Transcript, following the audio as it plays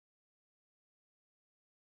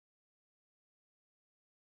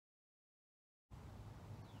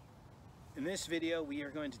In this video, we are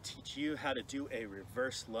going to teach you how to do a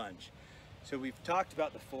reverse lunge. So we've talked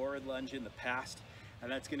about the forward lunge in the past,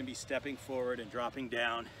 and that's going to be stepping forward and dropping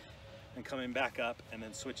down and coming back up and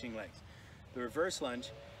then switching legs. The reverse lunge,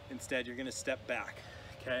 instead, you're going to step back,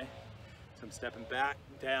 okay? So I'm stepping back,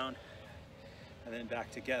 down, and then back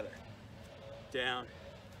together. Down,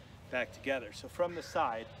 back together. So from the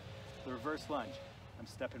side, the reverse lunge, I'm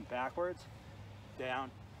stepping backwards, down,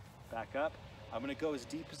 back up. I'm gonna go as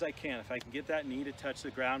deep as I can. If I can get that knee to touch the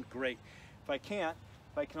ground, great. If I can't,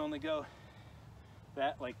 if I can only go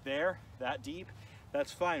that like there, that deep,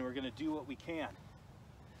 that's fine. We're gonna do what we can,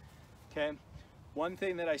 okay? One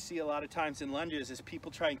thing that I see a lot of times in lunges is people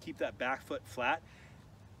try and keep that back foot flat.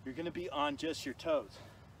 You're gonna be on just your toes.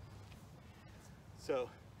 So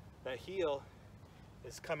that heel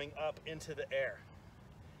is coming up into the air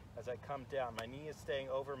as I come down. My knee is staying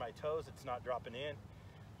over my toes, it's not dropping in.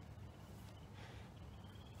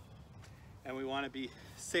 And we want to be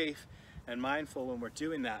safe and mindful when we're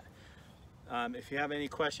doing that. If you have any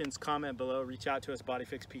questions, comment below, reach out to us,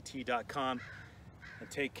 bodyfixpt.com, and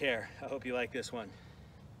take care. I hope you like this one.